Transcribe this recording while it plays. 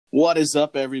What is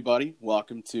up, everybody?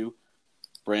 Welcome to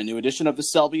a brand new edition of the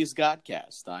Selby's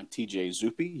Godcast. I'm T.J.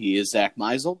 Zuppe. He is Zack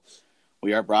Meisel.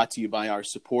 We are brought to you by our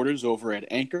supporters over at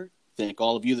Anchor. Thank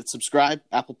all of you that subscribe,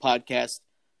 Apple Podcasts,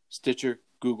 Stitcher,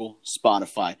 Google,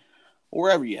 Spotify, or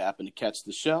wherever you happen to catch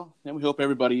the show. And we hope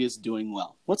everybody is doing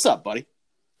well. What's up, buddy?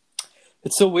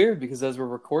 It's so weird because as we're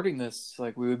recording this,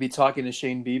 we would be talking to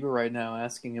Shane Bieber right now,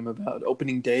 asking him about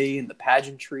opening day and the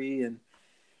pageantry and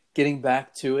getting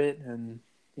back to it. And,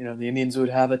 the Indians would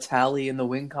have a tally in the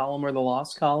win column or the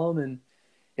loss column, and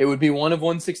it would be one of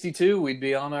 162. We'd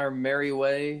be on our merry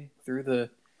way through the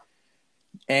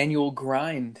annual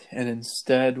grind. And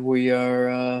instead we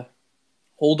are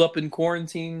holed up in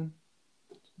quarantine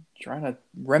trying to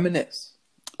reminisce.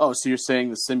 Oh, so you're saying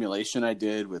the simulation I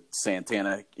did with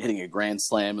Santana hitting a grand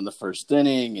slam in the first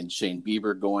inning and Shane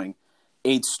Bieber going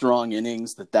 8 strong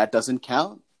innings, that doesn't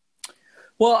count?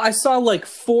 Well, I saw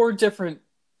 4 different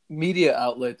media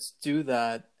outlets do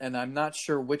that, and I'm not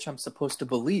sure which I'm supposed to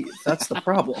believe. That's the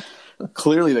problem.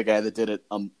 Clearly the guy that did it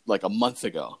a month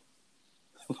ago.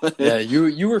 Yeah,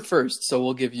 you were first, so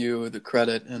we'll give you the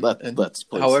credit. And let's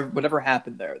please. However, whatever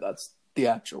happened there, that's the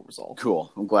actual result.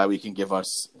 Cool. I'm glad we can give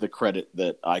us the credit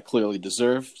that I clearly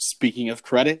deserve. Speaking of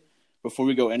credit, before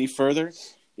we go any further,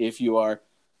 if you are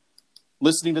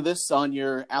listening to this on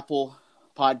your Apple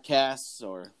Podcasts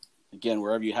or, again,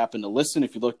 wherever you happen to listen,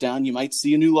 if you look down, you might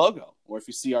see a new logo. Or if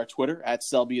you see our Twitter, at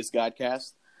Selby's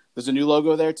Godcast, there's a new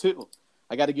logo there too.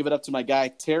 I got to give it up to my guy,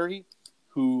 Terry,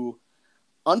 who,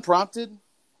 unprompted,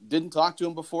 didn't talk to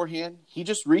him beforehand. He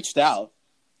just reached out.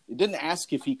 He didn't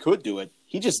ask if he could do it.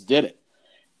 He just did it.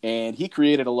 And he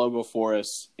created a logo for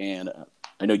us, and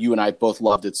I know you and I both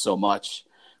loved it so much.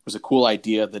 It was a cool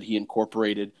idea that he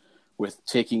incorporated with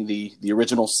taking the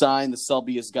original sign, the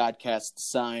Selby is Godcast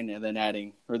sign, and then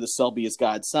the Selby is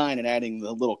God sign, and adding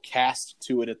the little cast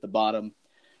to it at the bottom,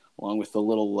 along with the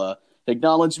little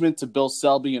acknowledgement to Bill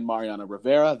Selby and Mariano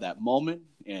Rivera, that moment,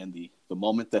 and the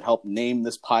moment that helped name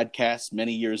this podcast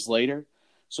many years later.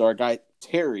 So our guy,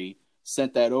 Terry,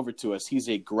 sent that over to us. He's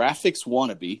a graphics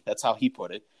wannabe, that's how he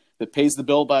put it, that pays the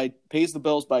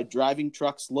bills by driving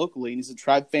trucks locally, and he's a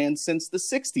Tribe fan since the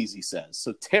 60s, he says.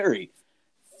 So Terry,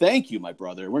 thank you, my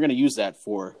brother. We're going to use that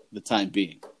for the time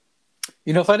being.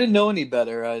 If I didn't know any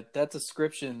better, that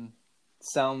description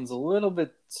sounds a little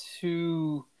bit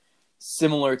too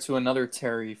similar to another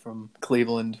Terry from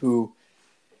Cleveland who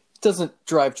doesn't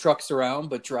drive trucks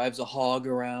around but drives a hog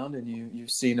around, and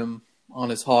you've seen him on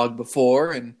his hog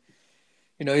before. And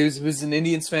he was an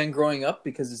Indians fan growing up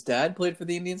because his dad played for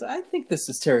the Indians. I think this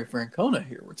is Terry Francona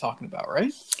here we're talking about,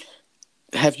 right?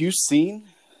 Have you seen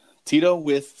Tito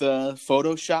with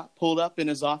Photoshop pulled up in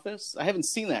his office? I haven't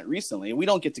seen that recently. We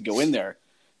don't get to go in there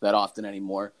that often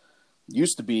anymore.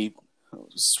 Used to be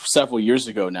several years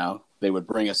ago now. They would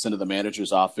bring us into the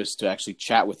manager's office to actually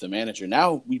chat with the manager.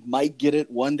 Now we might get it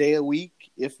one day a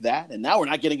week, if that. And now we're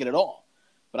not getting it at all.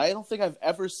 But I don't think I've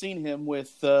ever seen him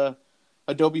with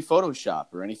Adobe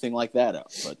Photoshop or anything like that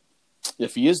out. But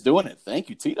if he is doing it, thank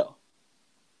you, Tito.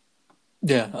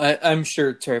 Yeah, I'm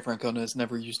sure Terry Francona has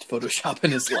never used Photoshop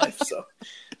in his life, so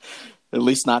at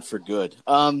least not for good.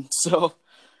 So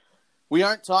we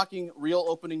aren't talking real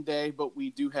opening day, but we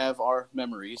do have our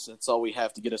memories. That's all we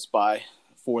have to get us by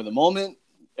for the moment.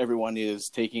 Everyone is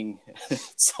taking at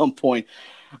some point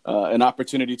an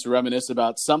opportunity to reminisce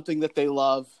about something that they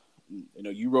love.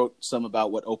 You wrote some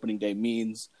about what opening day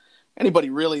means. Anybody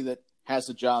really that has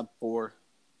a job for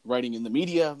writing in the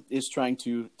media is trying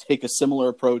to take a similar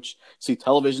approach. See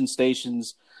television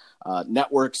stations,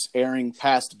 networks airing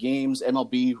past games,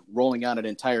 MLB rolling out an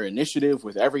entire initiative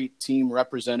with every team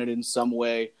represented in some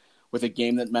way with a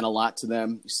game that meant a lot to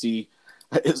them. You see,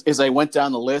 as I went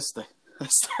down the list, I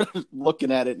started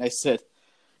looking at it and I said,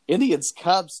 Indians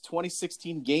Cubs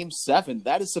 2016 Game 7.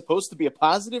 That is supposed to be a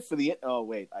positive for the. Oh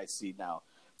wait, I see now.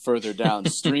 Further down,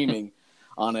 streaming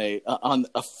on a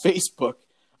Facebook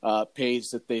page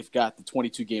that they've got the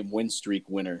 22-game win streak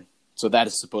winner. So that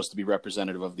is supposed to be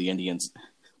representative of the Indians.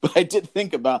 But I did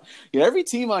think about every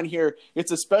team on here.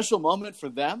 It's a special moment for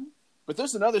them. But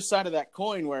there's another side of that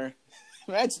coin where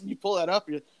imagine you pull that up.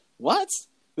 You're what?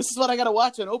 This is what I got to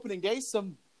watch on opening day.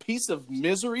 Some piece of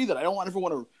misery that I don't ever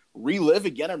want to relive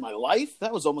again in my life.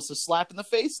 That was almost a slap in the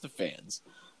face to fans.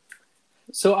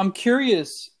 So I'm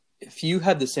curious if you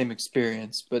had the same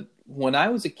experience, but when I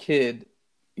was a kid,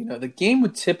 the game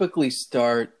would typically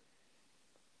start,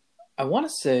 I want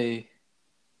to say,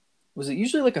 was it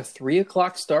usually a 3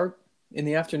 o'clock start in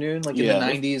the afternoon, in the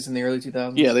 90s and the early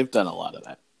 2000s? Yeah, they've done a lot of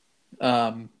that.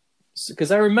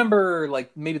 Because I remember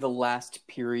maybe the last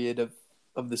period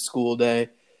of the school day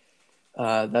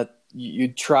that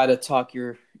you'd try to talk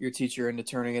your your teacher into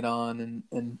turning it on,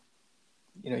 and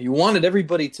you wanted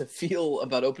everybody to feel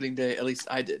about opening day. At least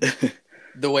I did,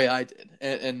 the way I did,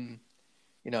 and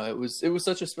it was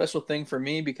such a special thing for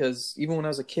me because even when I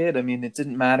was a kid, I mean, it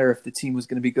didn't matter if the team was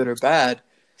going to be good or bad.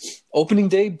 Opening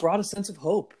day brought a sense of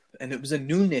hope, and it was a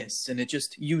newness, and it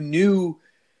just, you knew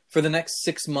for the next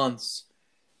 6 months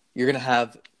you're going to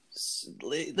have,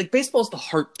 like, baseball is the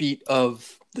heartbeat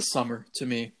of the summer to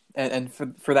me, and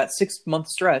for that 6 month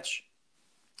stretch,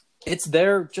 it's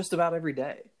there just about every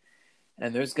day,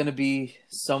 and there's going to be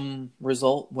some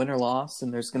result, win or loss,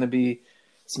 and there's going to be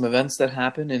some events that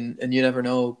happen, and you never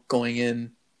know going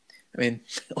in. I mean,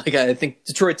 like, I think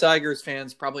Detroit Tigers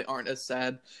fans probably aren't as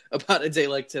sad about a day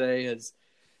like today as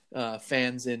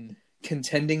fans in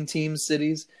contending team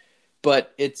cities,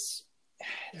 but there's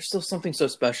still something so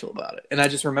special about it. And I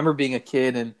just remember being a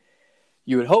kid, and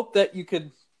you would hope that you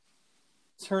could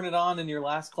turn it on in your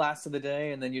last class of the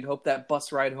day, and then you'd hope that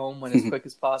bus ride home went as quick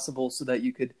as possible so that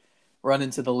you could run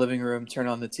into the living room, turn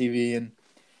on the TV,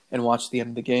 and watch the end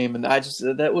of the game. And I just,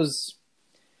 that was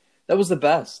the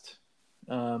best.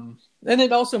 And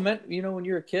it also meant, when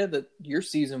you're a kid, that your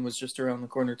season was just around the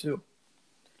corner too.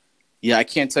 Yeah, I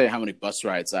can't tell you how many bus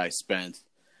rides I spent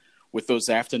with those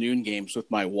afternoon games with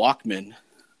my Walkman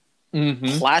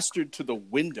plastered to the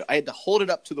window. I had to hold it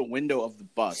up to the window of the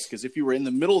bus because if you were in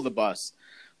the middle of the bus,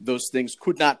 those things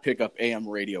could not pick up AM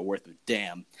radio worth a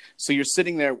damn. So you're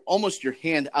sitting there, almost your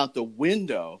hand out the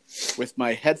window with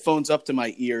my headphones up to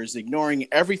my ears, ignoring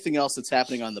everything else that's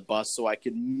happening on the bus so I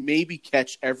could maybe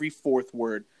catch every fourth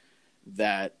word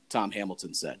that Tom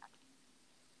Hamilton said.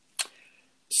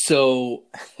 So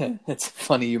it's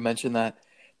funny you mentioned that,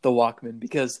 the Walkman,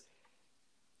 because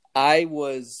I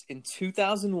was in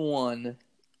 2001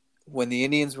 when the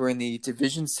Indians were in the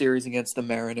division series against the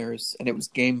Mariners, and it was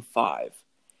Game 5.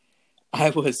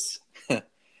 I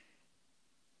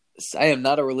am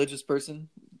not a religious person.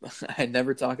 I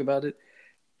never talk about it,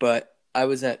 but I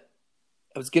was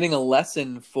getting a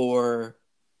lesson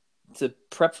to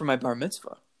prep for my bar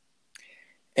mitzvah.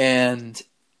 And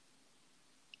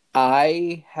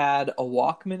I had a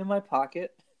Walkman in my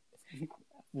pocket,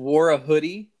 wore a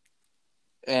hoodie,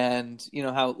 and you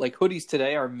know how like hoodies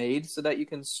today are made so that you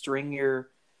can string your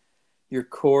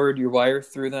cord, your wire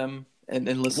through them and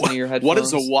listen to your headphones. What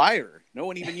is a wire? No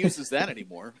one even uses that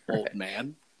anymore, old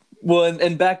man. Well,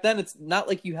 and back then it's not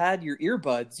like you had your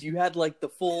earbuds. You had like the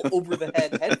full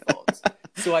over-the-head headphones.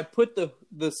 So I put the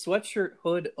sweatshirt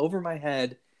hood over my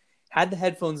head, had the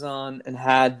headphones on, and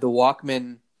had the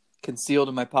Walkman concealed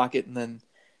in my pocket and then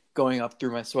going up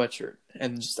through my sweatshirt.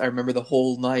 And just I remember the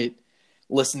whole night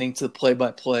listening to the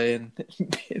play-by-play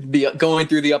and going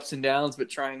through the ups and downs, but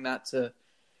trying not to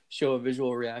show a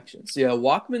visual reaction. So yeah,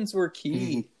 Walkmans were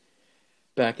key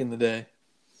back in the day.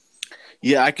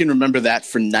 Yeah, I can remember that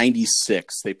for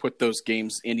 96. They put those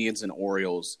games, Indians and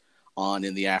Orioles, on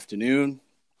in the afternoon.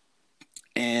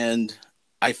 And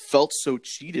I felt so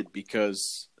cheated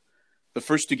because the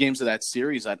first two games of that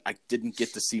series I didn't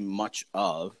get to see much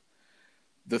of.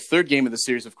 The third game of the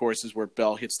series, of course, is where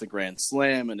Bell hits the grand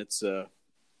slam, and it's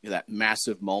that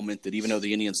massive moment that even though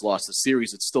the Indians lost the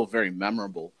series, it's still very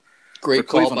memorable. Great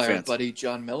call by our buddy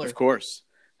John Miller. Of course.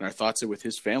 And our thoughts are with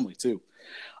his family, too.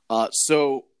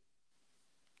 So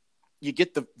you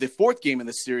get the fourth game in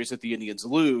the series that the Indians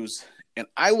lose, and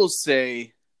I will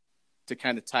say, to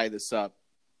kind of tie this up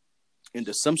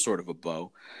into some sort of a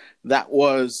bow, that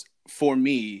was, for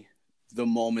me, the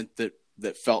moment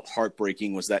that felt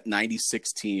heartbreaking was that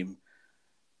 96 team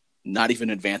not even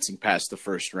advancing past the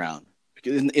first round.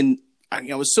 Because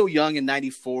I was so young in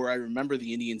 94. I remember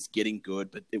the Indians getting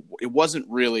good, but it wasn't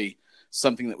really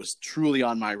something that was truly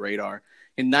on my radar.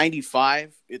 In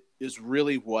 95, it is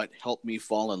really what helped me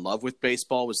fall in love with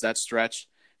baseball was that stretch.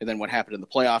 And then what happened in the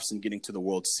playoffs and getting to the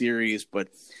World Series. But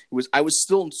I was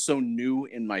still so new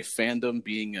in my fandom,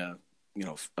 being a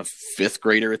fifth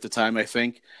grader at the time, I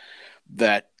think,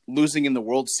 that losing in the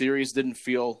World Series didn't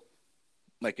feel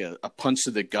like a punch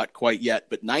to the gut quite yet.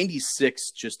 But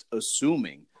 96, just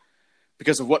assuming,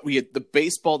 because of what the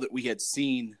baseball that we had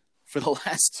seen for the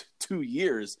last 2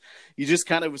 years, you just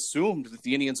kind of assumed that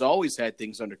the Indians always had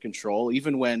things under control,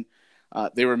 even when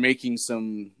they were making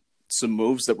some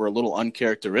moves that were a little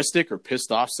uncharacteristic or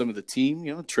pissed off some of the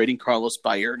team, trading Carlos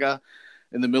Baerga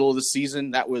in the middle of the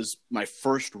season. That was my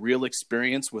first real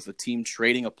experience with a team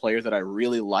trading a player that I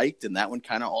really liked. And that one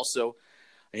kind of also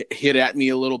hit at me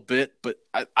a little bit, but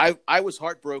I was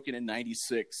heartbroken in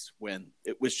 96 when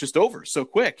it was just over so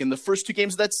quick. And the first two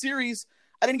games of that series,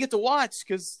 I didn't get to watch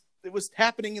because it was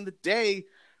happening in the day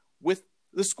with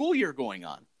the school year going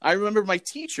on. I remember my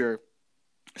teacher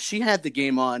she had the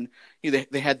game on.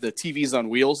 They had the TVs on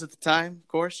wheels at the time, of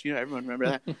course. Everyone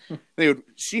remember that.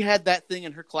 She had that thing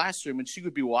in her classroom, and she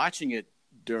would be watching it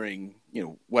during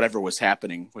whatever was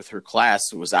happening with her class.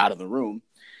 It was out of the room,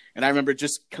 and I remember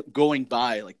just going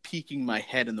by, like peeking my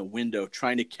head in the window,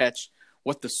 trying to catch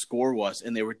what the score was,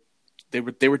 and they were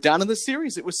down in the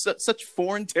series. It was such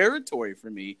foreign territory for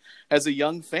me as a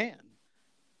young fan.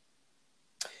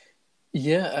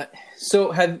 Yeah.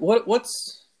 So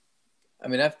what's? I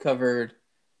mean, I've covered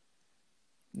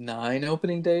 9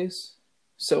 opening days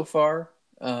so far.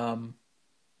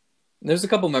 There's a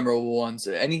couple memorable ones.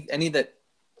 Any that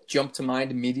jump to mind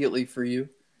immediately for you?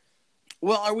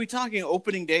 Well, are we talking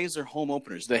opening days or home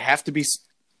openers? They have to be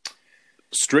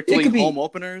strictly home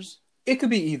openers? It could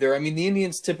be either. I mean, the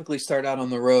Indians typically start out on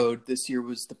the road. This year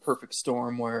was the perfect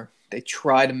storm where they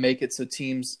try to make it so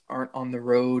teams aren't on the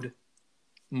road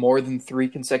more than 3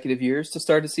 consecutive years to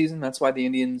start a season. That's why the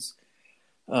Indians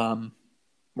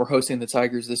were hosting the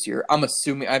Tigers this year. I'm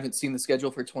assuming, I haven't seen the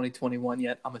schedule for 2021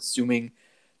 yet. I'm assuming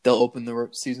they'll open the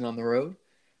season on the road.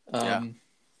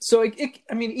 So,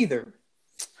 I mean, either.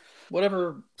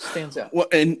 Whatever stands out. Well,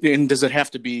 and does it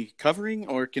have to be covering,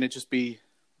 or can it just be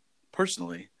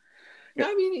personally?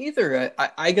 I mean, either.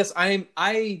 I guess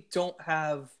I don't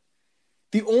have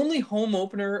the only home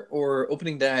opener or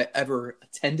opening that I ever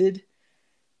attended,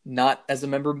 not as a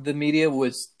member of the media,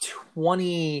 was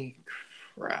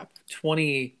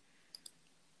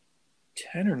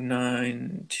 2010 or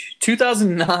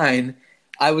 2009.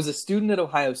 I was a student at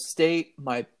Ohio State.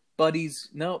 My buddies,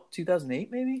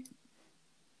 2008 maybe.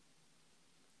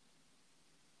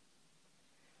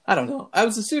 I don't know. I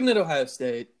was a student at Ohio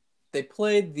State. They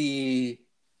played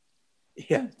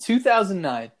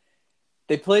 2009.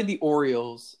 They played the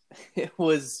Orioles. It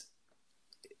was,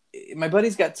 my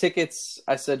buddies got tickets.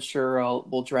 I said, sure,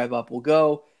 we'll drive up. We'll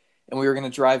go. And we were going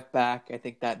to drive back, I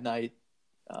think, that night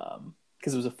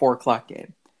because it was a 4:00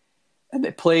 game. And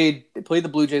they played the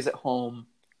Blue Jays at home.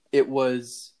 It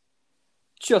was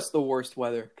just the worst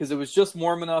weather because it was just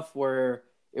warm enough where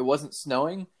it wasn't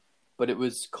snowing, but it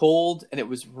was cold and it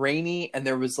was rainy, and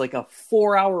there was like a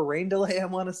 4-hour rain delay, I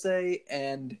want to say,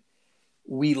 and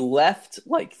we left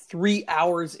like 3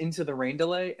 hours into the rain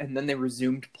delay, and then they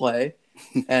resumed play,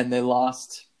 and they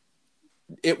lost.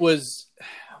 I want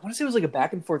to say it was like a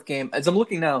back and forth game. As I'm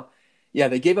looking now, yeah,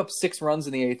 they gave up 6 runs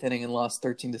in the 8th inning and lost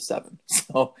 13-7.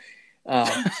 So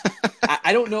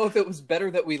I don't know if it was better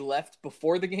that we left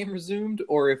before the game resumed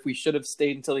or if we should have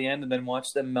stayed until the end and then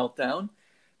watched them melt down.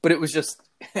 But it was just,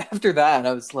 after that,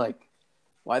 I was like,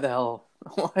 why the hell?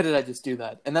 Why did I just do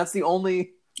that? And that's the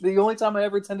only time I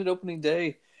ever attended opening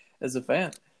day as a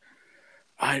fan.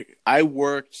 I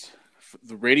worked for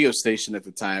the radio station at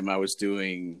the time. I was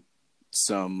doing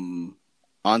some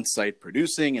on-site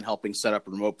producing and helping set up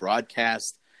a remote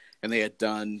broadcast. And they had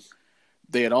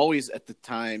always at the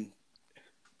time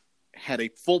had a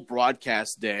full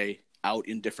broadcast day out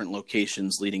in different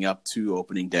locations leading up to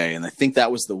opening day. And I think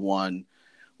that was the one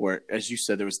where, as you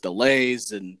said, there was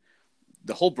delays and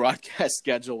the whole broadcast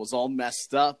schedule was all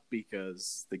messed up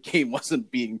because the game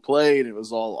wasn't being played. It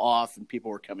was all off and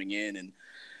people were coming in and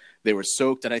they were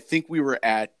soaked. And I think we were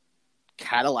at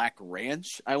Cadillac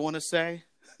Ranch, I want to say.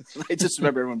 I just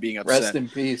remember everyone being upset. Rest in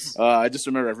peace. I just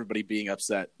remember everybody being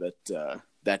upset that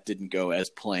that didn't go as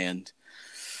planned.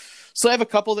 So I have a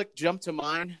couple that jump to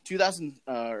mind.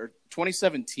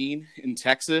 2017 in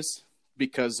Texas,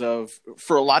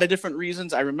 for a lot of different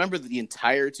reasons. I remember the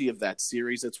entirety of that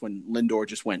series. That's when Lindor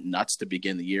just went nuts to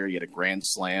begin the year. He had a grand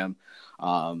slam.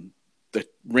 The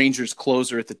Rangers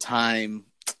closer at the time,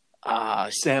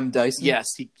 Sam Dyson. Yes,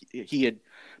 he had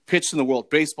pitched in the World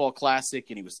Baseball Classic,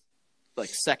 and he was like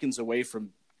seconds away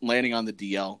from landing on the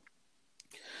DL.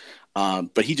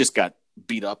 But he just got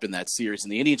beat up in that series,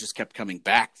 and the Indians just kept coming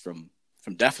back from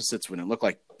deficits when it looked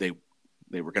like they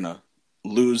were going to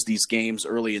lose these games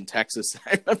early in Texas.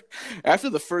 I remember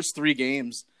after the first 3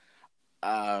 games,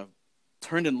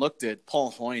 turned and looked at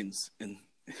Paul Hoynes and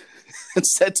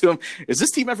said to him, "Is this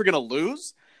team ever going to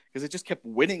lose?" Because they just kept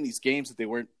winning these games that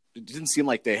it didn't seem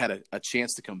like they had a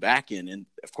chance to come back in. And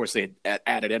of course they had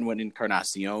added Edwin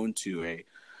Encarnacion to a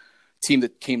team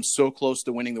that came so close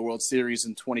to winning the World Series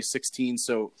in 2016.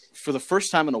 So for the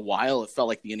first time in a while, it felt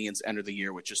like the Indians entered the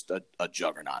year with just a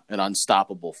juggernaut, an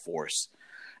unstoppable force.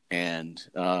 And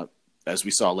as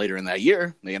we saw later in that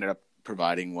year, they ended up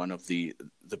providing one of the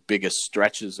biggest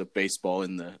stretches of baseball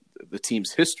in the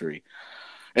team's history,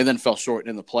 and then fell short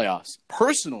in the playoffs.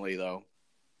 Personally, though,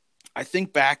 I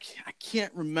think back, I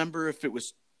can't remember if it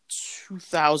was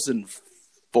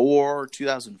 2004,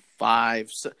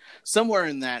 2005, somewhere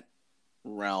in that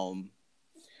realm.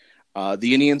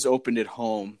 The Indians opened at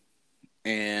home,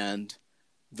 and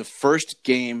the first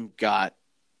game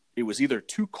it was either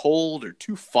too cold or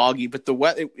too foggy, but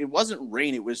it wasn't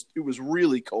rain. It was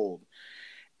really cold.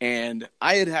 And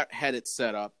I had it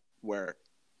set up where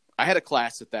I had a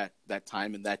class at that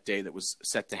time and that day that was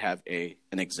set to have an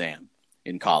exam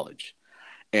in college.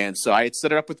 And so I had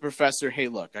set it up with the professor. Hey,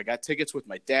 look, I got tickets with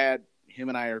my dad. Him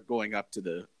and I are going up to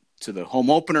the home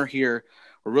opener here.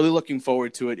 We're really looking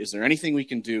forward to it. Is there anything we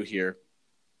can do here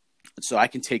so I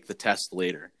can take the test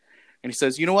later? And he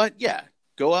says, you know what? Yeah,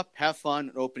 go up, have fun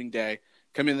on opening day,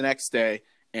 come in the next day,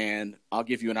 and I'll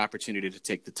give you an opportunity to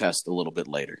take the test a little bit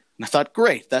later. And I thought,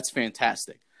 great, that's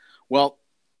fantastic. Well,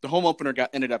 the home opener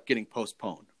ended up getting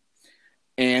postponed.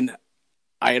 And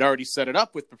I had already set it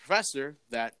up with the professor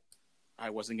that I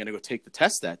wasn't going to go take the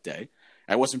test that day.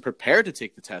 I wasn't prepared to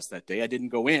take the test that day. I didn't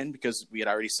go in because we had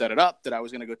already set it up that I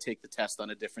was going to go take the test on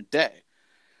a different day.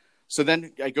 So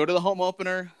then I go to the home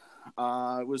opener.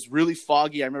 It was really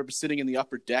foggy. I remember sitting in the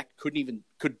upper deck,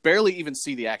 could barely even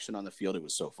see the action on the field. It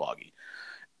was so foggy,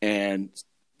 and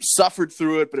suffered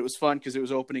through it, but it was fun because it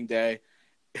was opening day.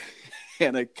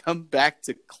 And I come back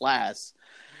to class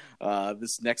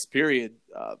this next period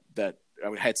that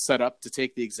I had set up to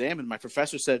take the exam, and my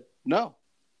professor said, no,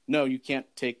 you can't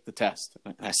take the test.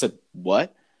 And I said,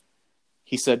 what?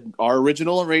 He said, our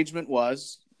original arrangement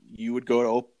was you would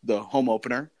go to the home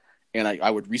opener, and I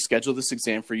would reschedule this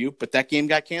exam for you, but that game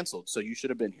got canceled, so you should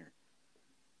have been here.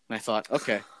 And I thought,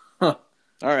 okay, all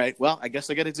right, well, I guess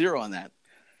I got a 0 on that.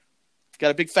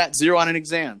 Got a big fat 0 on an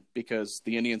exam because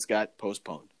the Indians got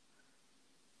postponed.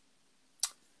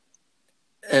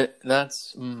 How'd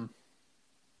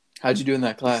you do in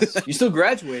that class? You still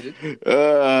graduated.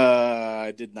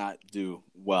 I did not do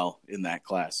well in that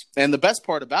class. And the best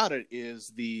part about it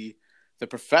is the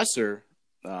professor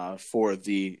for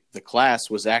the class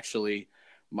was actually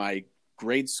my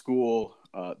grade school,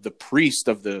 the priest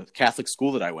of the Catholic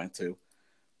school that I went to.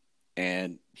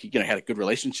 And he had a good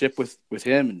relationship with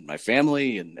him and my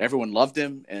family, and everyone loved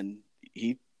him. And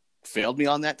he failed me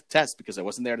on that test because I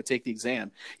wasn't there to take the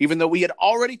exam. Even though we had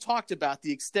already talked about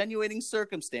the extenuating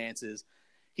circumstances,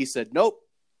 he said, nope,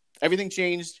 everything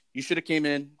changed. You should have came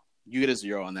in. You get a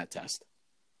 0 on that test.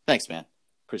 Thanks, man.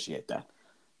 Appreciate that.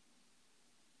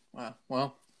 Wow.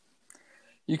 Well,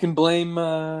 you can blame,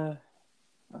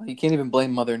 you can't even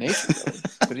blame Mother Nature,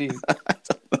 really.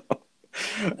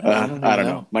 I don't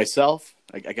know. Myself,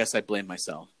 I guess I blame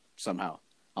myself somehow.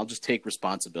 I'll just take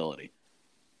responsibility.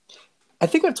 I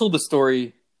think I've told the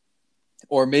story,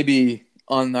 or maybe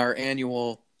on our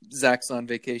annual Zach's on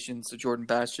Vacation, so Jordan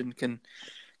Bastian can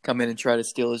come in and try to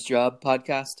steal his job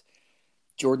podcast.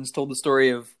 Jordan's told the story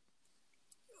of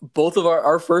both of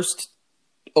our first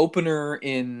opener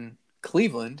in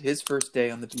Cleveland, his first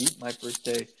day on the beat, my first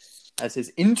day as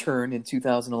his intern in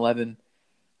 2011.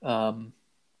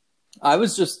 I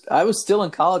was still in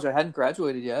college. I hadn't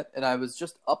graduated yet, and I was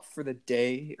just up for the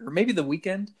day, or maybe the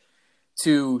weekend,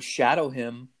 to shadow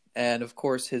him. And of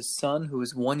course, his son, who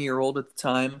was 1 year old at the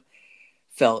time,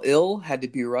 fell ill, had to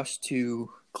be rushed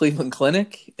to Cleveland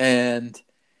Clinic. And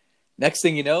next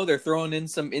thing you know, they're throwing in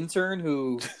some intern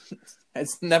who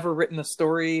has never written a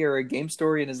story or a game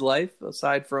story in his life,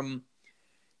 aside from,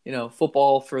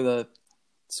 football for the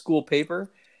school paper.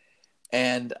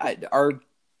 And our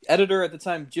editor at the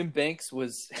time, Jim Banks,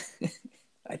 was,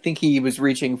 I think he was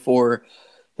reaching for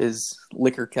his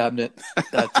liquor cabinet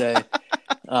that day.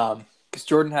 Because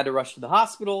Jordan had to rush to the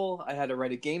hospital. I had to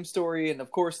write a game story. And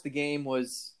of course, the game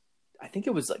was, I think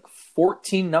it was like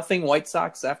 14-0 White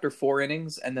Sox after 4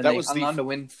 innings. And then they hung on to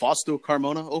win. Fausto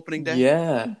Carmona opening day?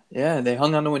 Yeah. They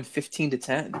hung on to win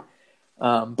 15-10.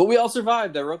 But we all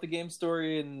survived. I wrote the game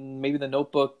story and maybe the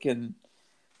notebook. And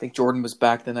I think Jordan was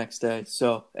back the next day.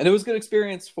 So, and it was a good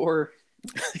experience for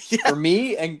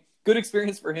me and good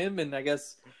experience for him. And I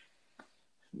guess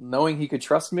knowing he could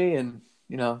trust me and,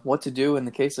 what to do in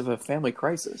the case of a family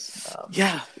crisis.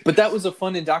 But that was a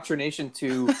fun indoctrination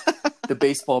to the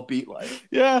baseball beat life.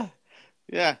 Yeah.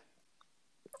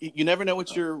 You never know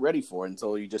what you're ready for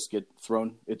until you just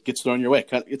it gets thrown your way.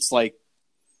 It's like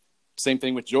same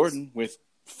thing with Jordan, with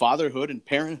fatherhood and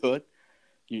parenthood.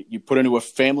 You put into a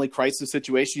family crisis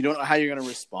situation. You don't know how you're going to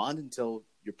respond until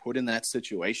you're put in that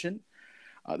situation.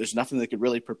 There's nothing that could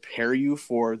really prepare you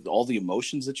for all the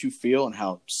emotions that you feel and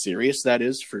how serious that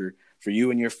is for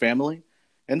you and your family.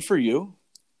 And for you,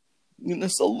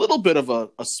 it's a little bit of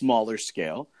a smaller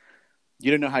scale.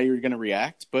 You don't know how you're going to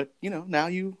react, but now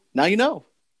you know.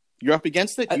 You're up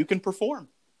against it. You can perform.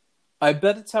 I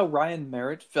bet it's how Ryan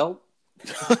Merritt felt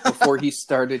before he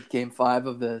started Game 5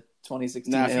 of the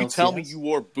 2016 Now, if you ALCS. tell me you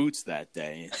wore boots that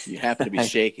day, you happen to be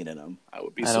shaking in them, I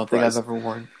would be surprised. I don't think I've ever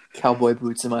worn cowboy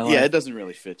boots in my life. Yeah, it doesn't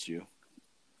really fit you.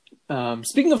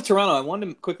 Speaking of Toronto, I wanted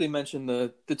to quickly mention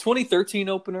the 2013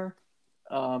 opener.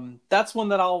 That's one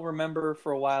that I'll remember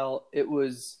for a while. It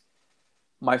was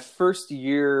my first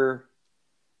year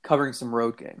covering some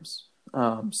road games.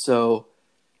 So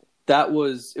it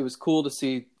was cool to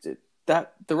see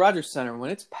that the Rogers Center, when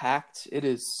it's packed, it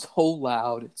is so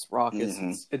loud, it's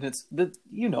raucous,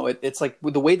 it's like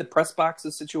with the way the press box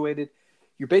is situated,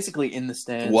 you're basically in the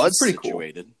stands. Was it's pretty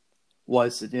situated. Cool.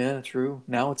 Was it? Yeah, true.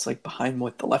 Now it's like behind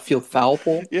the left field foul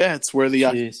pole. Yeah, it's where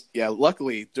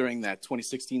luckily during that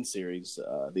 2016 series,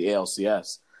 the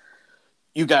ALCS,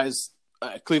 you guys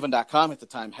at Cleveland.com at the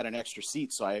time had an extra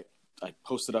seat, so I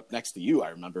posted up next to you, I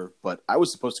remember, but I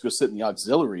was supposed to go sit in the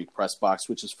auxiliary press box,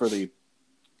 which is for the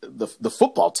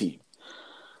football team,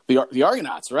 the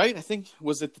Argonauts, right? I think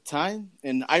was at the time,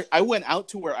 and I went out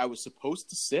to where I was supposed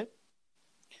to sit,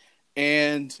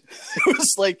 and it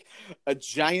was like a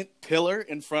giant pillar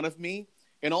in front of me,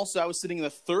 and also I was sitting in the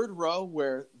third row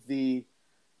where the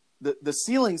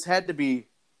ceilings had to be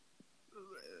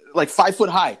like 5 foot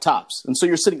high tops, and so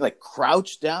you're sitting like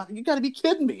crouched down. You got to be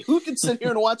kidding me! Who can sit here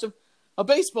and watch a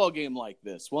baseball game like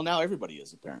this? Well, now everybody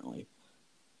is, apparently.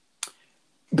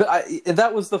 But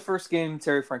that was the first game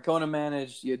Terry Francona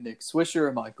managed. You had Nick Swisher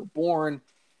and Michael Bourne.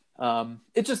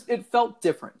 It felt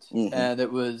different, and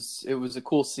it was a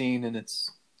cool scene. And it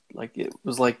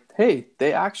was like, hey,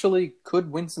 they actually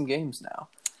could win some games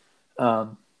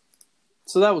now.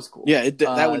 So that was cool. Yeah,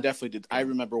 that one definitely did. I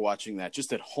remember watching that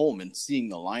just at home and seeing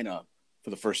the lineup for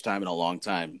the first time in a long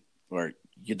time, where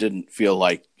you didn't feel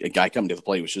like a guy coming to the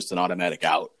plate was just an automatic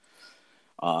out.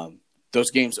 Those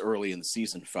games early in the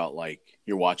season felt like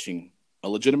you're watching a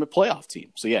legitimate playoff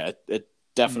team. So, yeah, it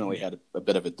definitely had a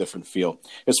bit of a different feel.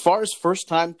 As far as first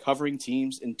time covering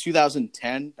teams, in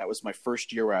 2010, that was my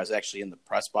first year where I was actually in the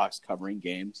press box covering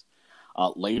games.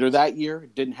 Later that year,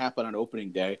 it didn't happen on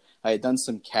opening day. I had done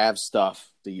some Cavs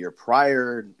stuff the year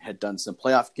prior, had done some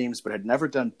playoff games, but had never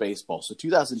done baseball. So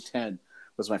 2010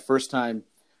 was my first time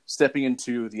stepping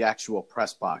into the actual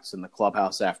press box in the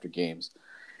clubhouse after games.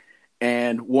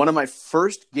 And one of my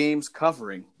first games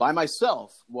covering by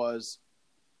myself was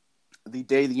the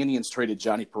day the Indians traded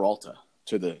Johnny Peralta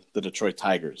to the Detroit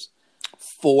Tigers.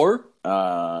 For?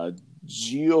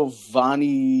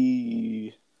 Giovanni...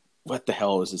 What the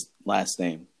hell was his last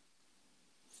name?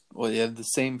 Well, you have the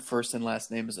same first and last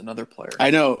name as another player.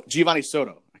 I know. Giovanni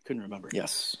Soto. I couldn't remember.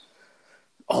 Yes.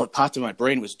 All it popped in my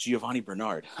brain was Giovanni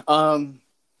Bernard. The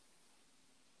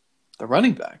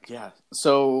running back. Yeah.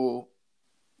 So...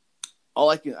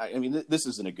 this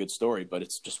isn't a good story, but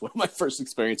it's just one of my first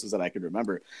experiences that I can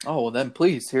remember. Oh, well then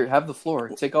please, here, have the floor.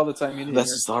 Take all the time you need.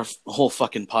 This is our whole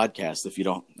fucking podcast, if you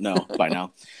don't know by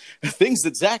now. Things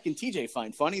that Zack and TJ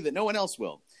find funny that no one else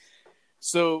will.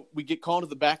 So we get called to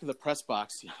the back of the press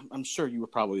box. I'm sure you were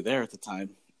probably there at the time.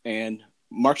 And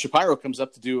Mark Shapiro comes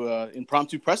up to do an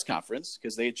impromptu press conference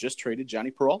because they had just traded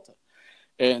Johnny Peralta.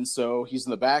 And so he's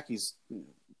in the back.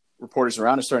 Reporters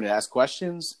around are starting to ask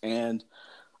questions, and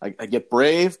I get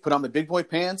brave, put on my big boy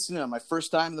pants, my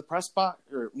first time in the press box,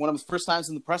 or one of the first times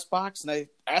in the press box, and I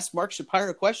ask Mark Shapiro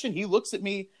a question. He looks at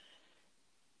me,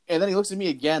 and then he looks at me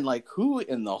again like, who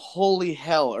in the holy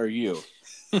hell are you?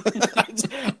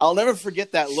 I'll never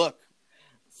forget that look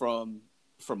from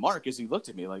Mark as he looked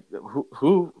at me like,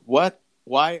 who, what,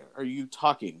 why are you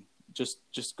talking? Just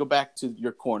go back to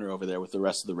your corner over there with the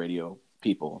rest of the radio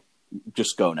people.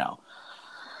 Just go now.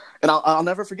 And I'll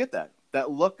never forget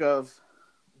that look of,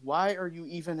 why are you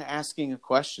even asking a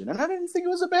question? And I didn't think it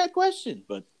was a bad question,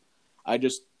 but I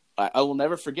will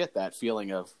never forget that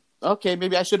feeling of, okay,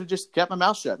 maybe I should have just kept my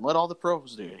mouth shut and let all the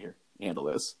pros handle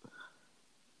this.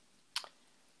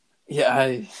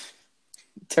 Yeah,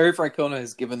 Terry Francona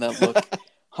has given that look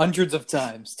hundreds of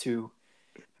times to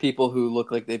people who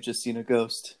look like they've just seen a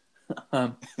ghost.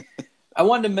 I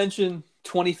wanted to mention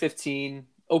 2015.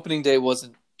 Opening day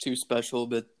wasn't too special,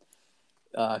 but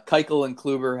Keuchel and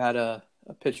Kluber had a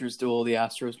pitcher's duel. The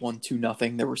Astros won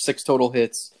 2-0. There were 6 total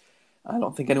hits. I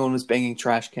don't think anyone was banging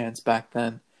trash cans back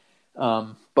then.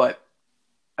 But,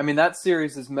 I mean, that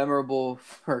series is memorable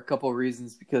for a couple of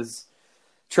reasons, because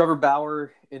Trevor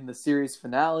Bauer in the series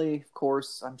finale, of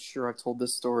course, I'm sure I've told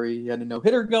this story. He had a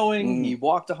no-hitter going. He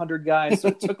walked 100 guys, so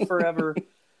it took forever.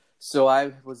 So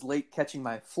I was late catching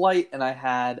my flight, and I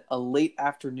had a late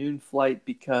afternoon flight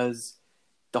because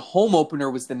the home opener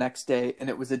was the next day, and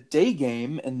it was a day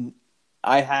game, and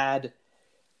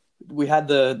we had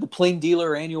the Plain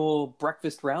Dealer annual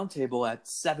breakfast roundtable at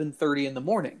 7:30 in the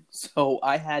morning. So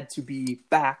I had to be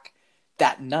back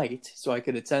that night so I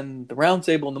could attend the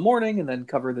roundtable in the morning and then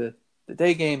cover the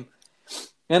day game.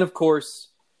 And of course,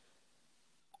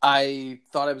 I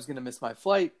thought I was going to miss my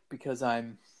flight because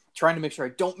I'm trying to make sure I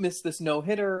don't miss this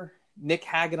no-hitter. Nick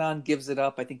Hagedorn gives it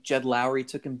up. I think Jed Lowry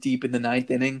took him deep in the ninth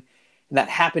inning. And that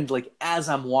happened like as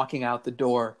I'm walking out the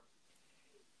door.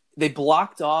 They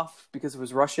blocked off because it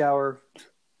was rush hour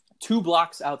 2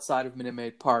 blocks outside of Minute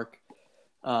Maid Park.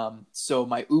 So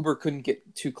my Uber couldn't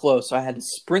get too close. So I had to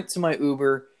sprint to my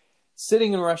Uber,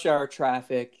 sitting in rush hour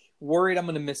traffic, worried I'm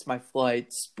going to miss my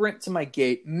flight, sprint to my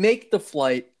gate, make the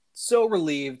flight, so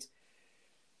relieved.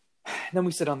 Then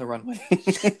we sit on the runway.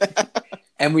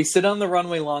 And we sit on the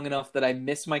runway long enough that I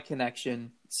miss my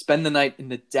connection, spend the night in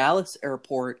the Dallas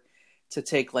airport to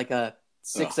take like a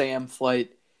 6 a.m.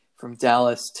 flight from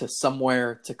Dallas to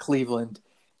somewhere to Cleveland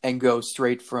and go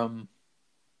straight from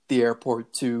the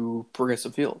airport to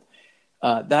Progressive Field.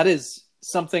 That is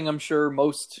something I'm sure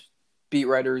most beat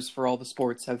writers for all the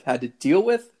sports have had to deal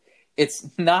with. It's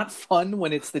not fun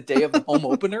when it's the day of the home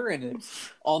opener and it's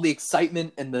all the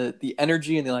excitement and the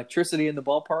energy and the electricity in the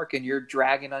ballpark and you're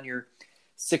dragging on your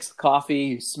 6th coffee,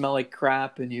 you smell like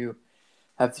crap, and you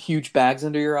have huge bags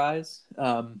under your eyes.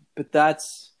 But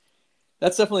that's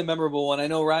definitely a memorable one. I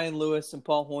know Ryan Lewis and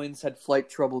Paul Hoynes had flight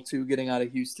trouble too getting out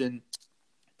of Houston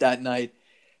that night.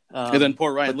 And then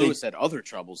poor Ryan Lewis had other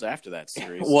troubles after that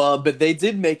series. Well, but they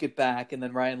did make it back, and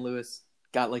then Ryan Lewis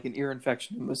got like an ear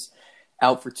infection and was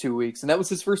out for 2 weeks. And that was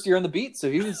his first year on the beat,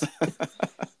 so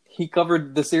he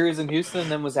covered the series in Houston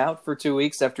and then was out for 2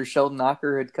 weeks after Sheldon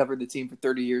Knocker had covered the team for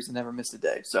 30 years and never missed a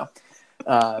day. So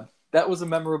that was a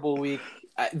memorable week.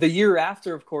 The year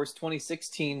after, of course,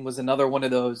 2016 was another one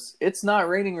of those. It's not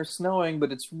raining or snowing,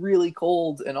 but it's really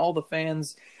cold, and all the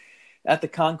fans at the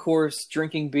concourse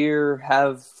drinking beer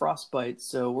have frostbite,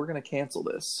 so we're going to cancel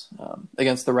this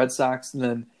against the Red Sox. And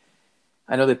then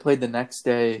I know they played the next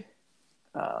day.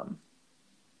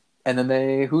 And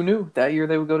then who knew that year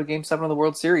they would go to Game 7 of the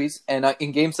World Series. And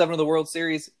in Game 7 of the World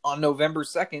Series on November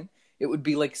 2nd, it would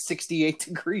be like 68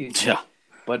 degrees. Yeah.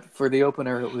 But for the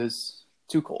opener, it was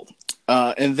too cold.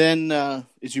 And then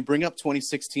as you bring up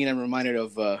 2016, I'm reminded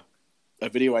of a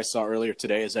video I saw earlier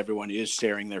today as everyone is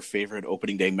sharing their favorite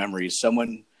opening day memories.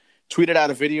 Someone tweeted out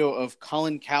a video of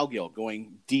Colin Cowgill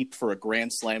going deep for a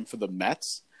grand slam for the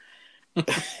Mets.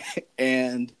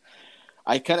 And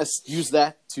I kind of used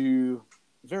that to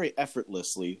very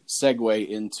effortlessly segue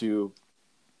into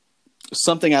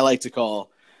something I like to call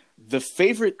the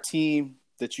favorite team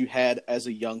that you had as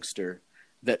a youngster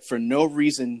that for no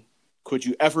reason could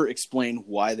you ever explain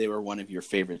why they were one of your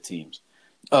favorite teams.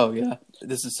 Oh, yeah.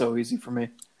 This is so easy for me.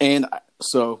 And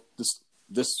so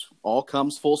this all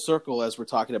comes full circle as we're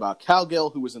talking about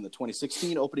Cowgill, who was in the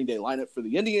 2016 opening day lineup for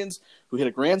the Indians, who hit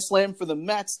a grand slam for the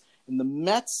Mets. And the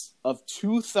Mets of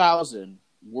 2000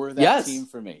 were that team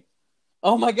for me.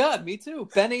 Oh, my God. Me too.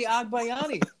 Benny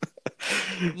Agbayani.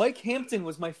 Mike Hampton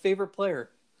was my favorite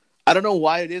player. I don't know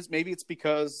why it is. Maybe it's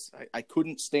because I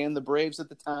couldn't stand the Braves at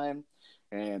the time.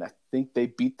 And I think they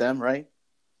beat them, right?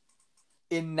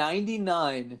 In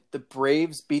 99, the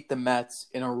Braves beat the Mets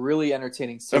in a really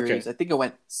entertaining series. Okay. I think it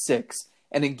went 6.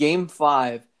 And in Game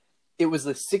 5, it was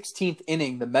the 16th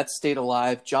inning. The Mets stayed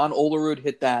alive. John Olerud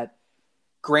hit that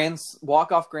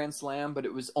walk-off grand slam, but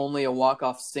it was only a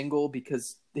walk-off single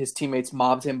because his teammates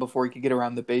mobbed him before he could get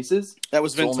around the bases. That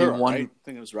was Ventura, right? I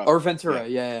think it was Robert. Or Ventura,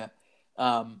 yeah.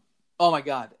 Oh, my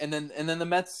God. And then the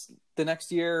Mets the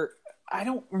next year, I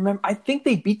don't remember. I think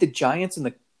they beat the Giants and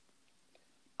the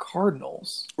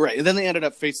Cardinals. Right. And then they ended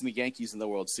up facing the Yankees in the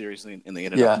World Series, and they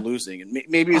ended up losing. And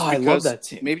maybe it was because I love that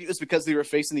team. Maybe it was because they were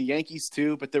facing the Yankees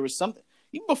too, but there was something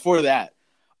even before that.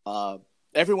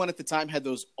 Everyone at the time had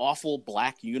those awful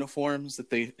black uniforms that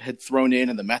they had thrown in,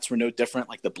 and the Mets were no different.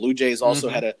 Like the Blue Jays also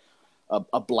had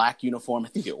a black uniform. I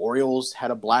think the Orioles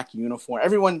had a black uniform.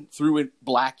 Everyone threw it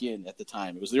black in at the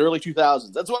time. It was the early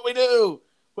 2000s. That's what we do.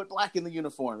 Put black in the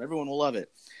uniform. Everyone will love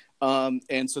it.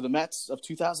 And so the Mets of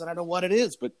 2000, I don't know what it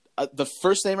is, but the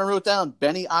first name I wrote down,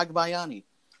 Benny Agbayani.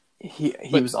 He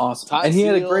was awesome. And he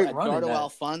had a great run. Edgardo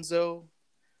Alfonso,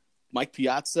 Mike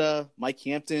Piazza, Mike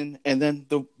Hampton, and then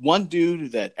the one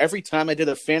dude that every time I did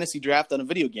a fantasy draft on a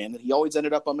video game that he always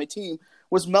ended up on my team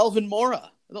was Melvin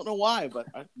Mora. I don't know why, but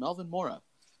Melvin Mora.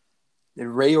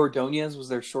 And Ray Ordonez was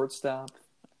their shortstop.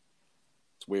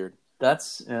 It's weird.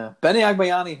 Benny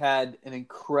Agbayani had an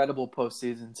incredible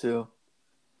postseason too.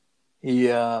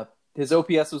 His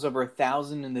OPS was over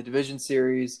 1,000 in the division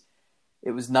series.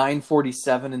 It was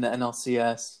 947 in the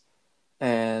NLCS,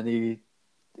 and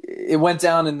it went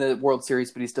down in the World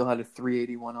Series, but he still had a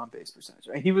 381 on base percentage.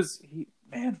 Right?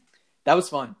 Man, that was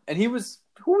fun. And who was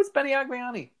Benny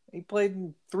Agbayani? He played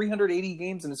in 380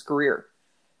 games in his career,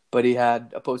 but he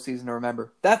had a postseason to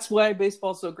remember. That's why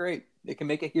baseball's so great. It can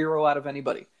make a hero out of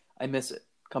anybody. I miss it.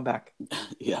 Come back.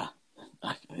 Yeah.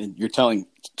 And you're telling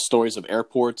stories of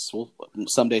airports. We'll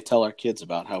someday tell our kids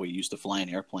about how we used to fly in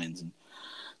airplanes and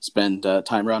spend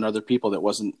time around other people that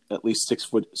wasn't at least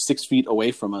 6 feet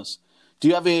away from us. Do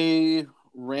you have a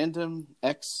random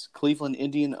ex-Cleveland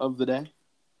Indian of the day?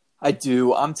 I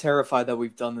do. I'm terrified that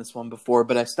we've done this one before,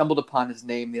 but I stumbled upon his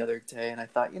name the other day, and I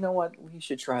thought, you know what? We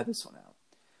should try this one out.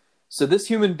 So this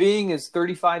human being is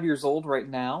 35 years old right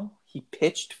now. He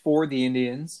pitched for the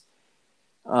Indians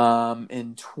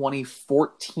in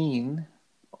 2014,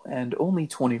 and only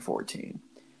 2014.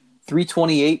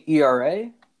 3.28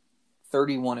 ERA,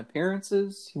 31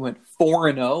 appearances. He went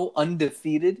 4-0,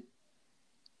 undefeated.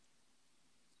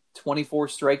 24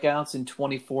 strikeouts in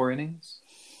 24 innings.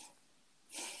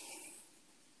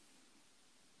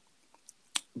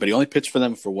 But he only pitched for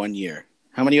them for 1 year.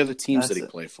 How many other teams did he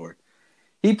play for?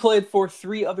 He played for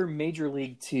 3 other major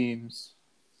league teams.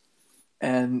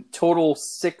 And total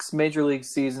 6 major league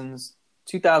seasons,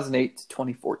 2008 to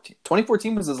 2014.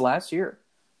 2014 was his last year.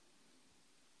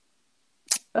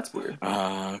 That's weird.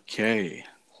 Okay.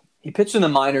 He pitched in the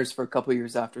minors for a couple of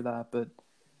years after that, but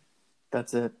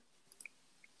that's it.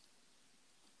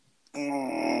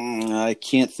 I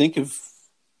can't think of.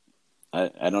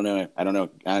 I don't know. I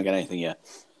don't got anything yet.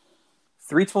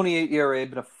 3.28 ERA,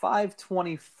 but a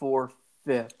 5.24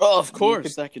 fifth. Oh, of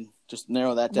course. I can just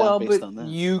narrow that down based on that.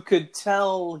 You could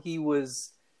tell he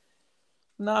was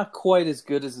not quite as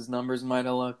good as his numbers might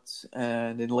have looked.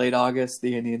 And in late August,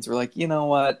 the Indians were like, you know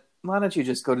what? Why don't you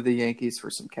just go to the Yankees for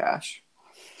some cash?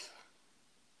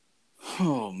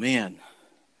 Oh, man.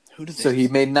 So he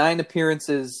made 9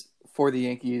 appearances for the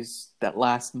Yankees that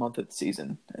last month of the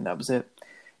season, and that was it.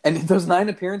 And those 9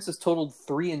 appearances totaled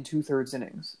 3 2/3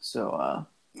 innings. So,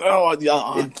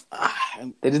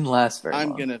 they didn't last very long.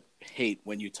 I'm going to hate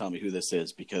when you tell me who this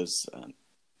is because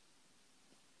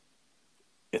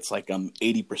it's like I'm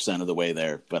 80% of the way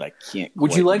there, but I can't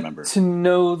Would you like remember. To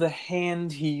know the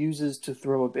hand he uses to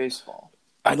throw a baseball?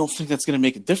 I don't think that's going to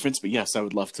make a difference, but yes, I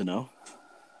would love to know.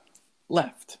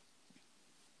 Left.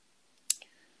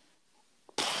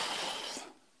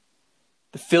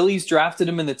 The Phillies drafted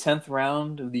him in the 10th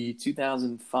round of the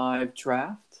 2005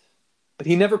 draft, but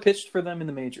he never pitched for them in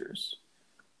the majors.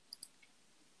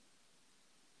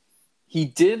 He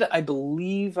did, I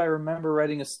believe, I remember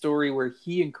writing a story where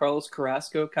he and Carlos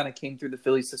Carrasco kind of came through the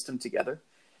Phillies system together.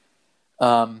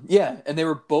 And they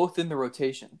were both in the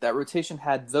rotation. That rotation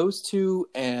had those two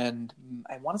and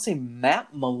I want to say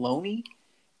Matt Maloney,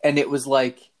 and it was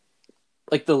like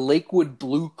the Lakewood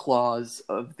Blue Claws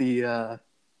of the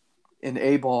in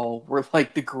A-ball were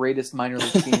like the greatest minor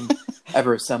league team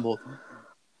ever assembled.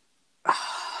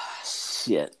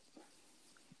 Shit.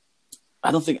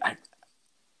 I don't think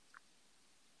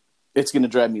it's going to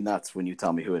drive me nuts when you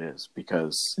tell me who it is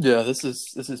because this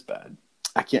is bad.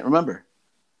 I can't remember.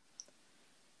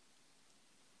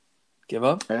 Give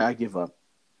up? I give up.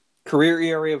 Career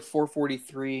ERA of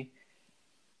 4.43.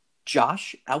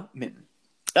 Josh Outman.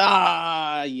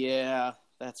 Yeah,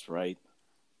 that's right.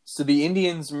 So the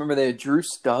Indians, remember they had Drew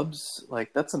Stubbs.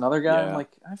 Like, that's another guy. Yeah. I'm like,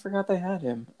 I forgot they had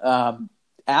him.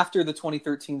 After the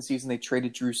 2013 season, they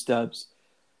traded Drew Stubbs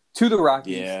to the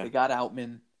Rockies. Yeah. They got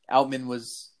Outman. Outman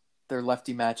was their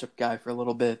lefty matchup guy for a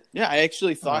little bit. Yeah, I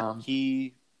actually thought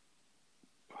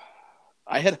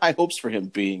I had high hopes for him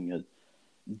being a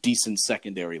decent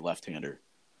secondary left-hander.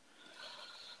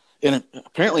 And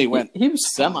apparently he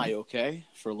was semi-okay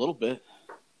for a little bit.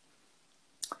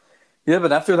 Yeah,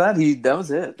 but after that, that was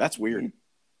it. That's weird. He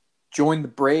joined the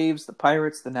Braves, the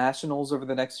Pirates, the Nationals over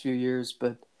the next few years,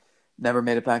 but never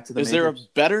made it back to the majors. Is there a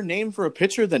better name for a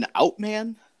pitcher than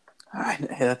Outman?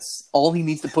 That's all he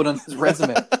needs to put on his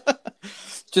resume.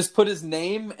 Just put his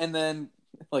name and then,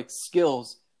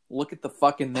 skills. Look at the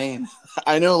fucking name.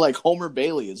 I know, Homer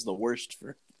Bailey is the worst for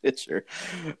a pitcher.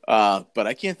 But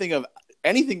I can't think of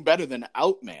anything better than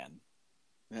Outman.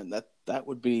 And that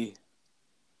would be...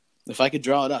 If I could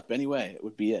draw it up anyway, it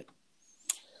would be it.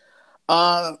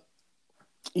 I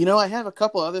have a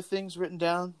couple other things written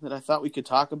down that I thought we could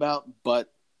talk about,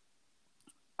 but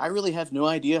I really have no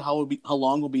idea how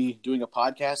long we'll be doing a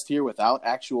podcast here without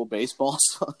actual baseball,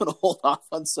 so I'm going to hold off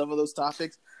on some of those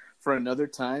topics for another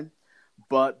time.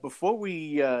 But before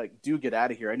we do get out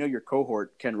of here, I know your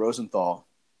cohort, Ken Rosenthal,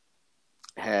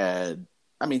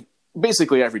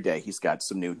 basically every day he's got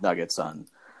some new nuggets on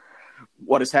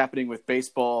what is happening with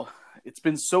baseball. It's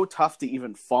been so tough to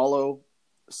even follow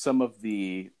some of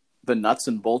the nuts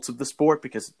and bolts of the sport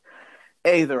because,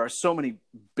 A, there are so many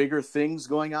bigger things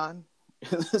going on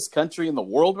in this country, in the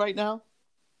world right now,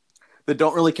 that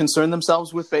don't really concern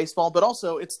themselves with baseball. But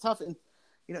also, it's tough, and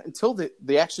until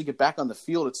they actually get back on the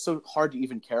field, it's so hard to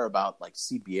even care about like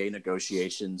CBA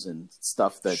negotiations and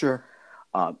stuff that Sure.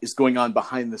 Is going on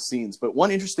behind the scenes. But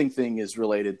one interesting thing is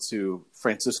related to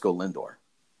Francisco Lindor,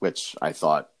 which I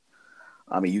thought,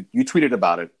 you tweeted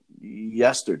about it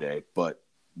yesterday, but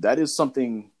that is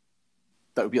something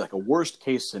that would be like a worst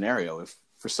case scenario if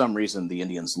for some reason the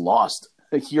Indians lost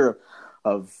a year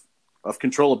of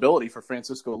controllability for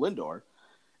Francisco Lindor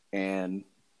and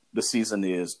the season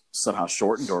is somehow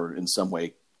shortened or in some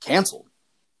way canceled.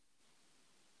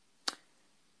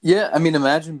 Yeah,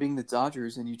 imagine being the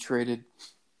Dodgers and you traded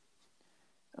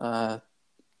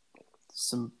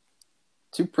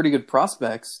two pretty good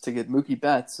prospects to get Mookie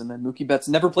Betts, and then Mookie Betts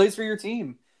never plays for your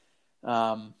team.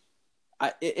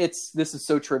 This is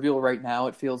so trivial right now.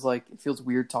 It feels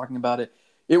weird talking about it.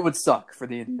 It would suck for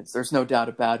the Indians. There's no doubt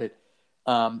about it.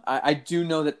 I do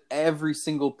know that every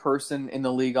single person in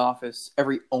the league office,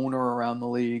 every owner around the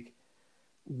league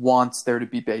wants there to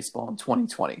be baseball in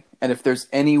 2020. And if there's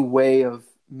any way of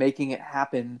making it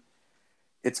happen,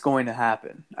 it's going to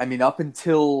happen. Up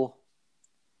until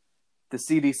the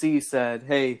CDC said,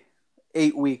 hey,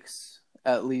 8 weeks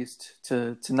at least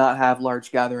to not have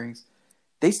large gatherings,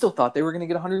 they still thought they were going to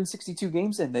get 162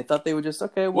 games in. They thought they would just,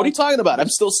 okay. Well, what are you talking about? I'm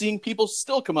still seeing people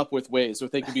still come up with ways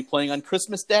that they could be playing on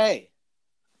Christmas Day.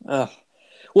 Well,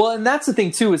 and that's the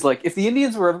thing too, is like, if the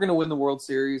Indians were ever going to win the World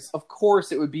Series, of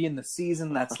course it would be in the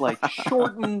season that's like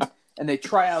shortened and they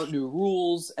try out new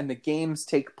rules and the games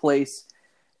take place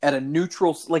at a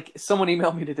neutral, like someone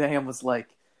emailed me today and was like,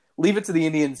 leave it to the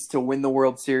Indians to win the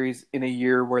World Series in a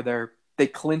year where they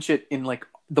clinch it in like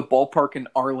the ballpark in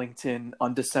Arlington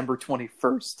on December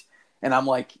 21st. And I'm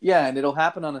like, yeah, and it'll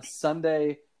happen on a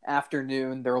Sunday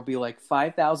afternoon. There will be like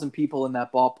 5,000 people in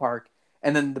that ballpark.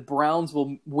 And then the Browns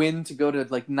will win to go to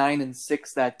like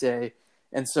 9-6 that day.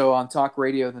 And so on talk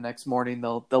radio the next morning,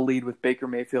 they'll lead with Baker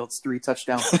Mayfield's 3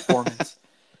 touchdown performance.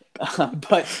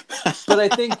 But I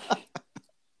think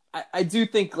I do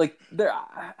think like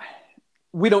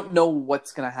we don't know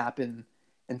what's going to happen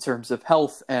in terms of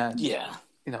health and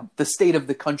the state of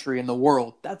the country and the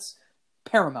world. That's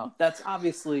paramount. That's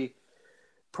obviously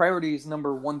priorities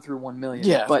number 1 through 1 million.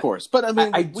 Yeah, of course. But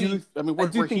I do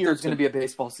think there's going to be a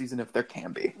baseball season if there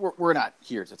can be. We're not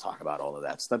here to talk about all of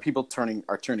that stuff. People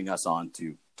are turning us on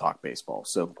to talk baseball.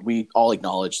 So we all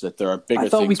acknowledge that there are bigger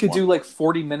things. I thought we could do like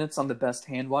 40 minutes on the best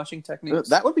hand washing techniques.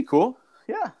 That would be cool.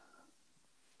 Yeah.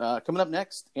 Coming up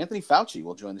next, Anthony Fauci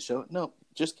will join the show. No,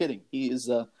 just kidding. He is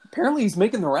apparently he's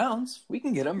making the rounds. We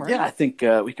can get him, right? Yeah, I think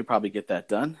we could probably get that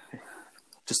done.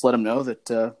 Just let him know that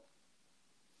the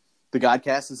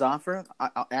Godcast is after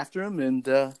him, and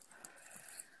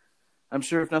I'm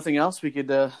sure if nothing else, we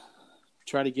could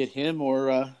try to get him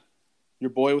or your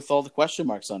boy with all the question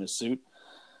marks on his suit,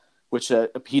 which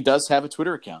he does have a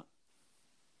Twitter account.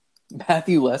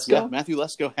 Matthew Lesko? Yeah, Matthew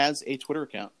Lesko has a Twitter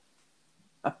account.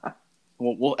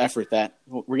 We'll effort that.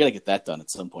 We're going to get that done at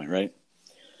some point, right?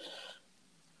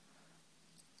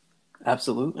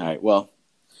 Absolutely. All right, well,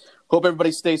 hope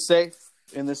everybody stays safe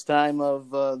in this time of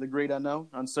the great unknown,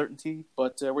 uncertainty,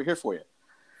 but we're here for you.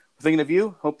 We're thinking of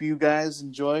you. Hope you guys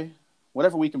enjoy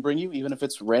whatever we can bring you, even if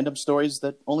it's random stories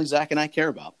that only Zach and I care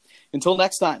about. Until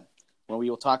next time, when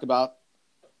we will talk about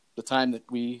the time that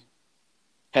we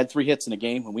had 3 hits in a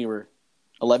game when we were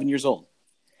 11 years old.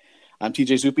 I'm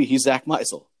T.J. Zuppe. He's Zack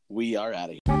Meisel. We are out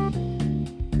of here.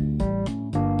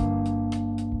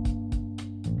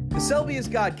 The Selby is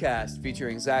Godcast,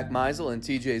 featuring Zack Meisel and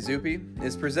T.J. Zuppe,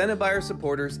 is presented by our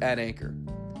supporters at Anchor.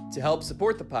 To help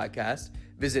support the podcast,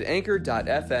 visit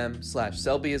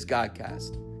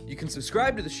anchor.fm/SelbyIsGodcast. You can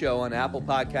subscribe to the show on Apple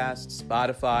Podcasts,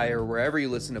 Spotify, or wherever you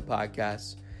listen to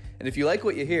podcasts. And if you like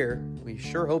what you hear, we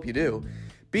sure hope you do,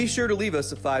 be sure to leave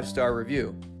us a 5-star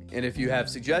review. And if you have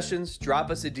suggestions,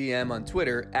 drop us a DM on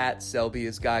Twitter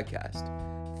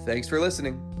 @SelbyIsGodcast. Thanks for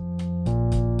listening.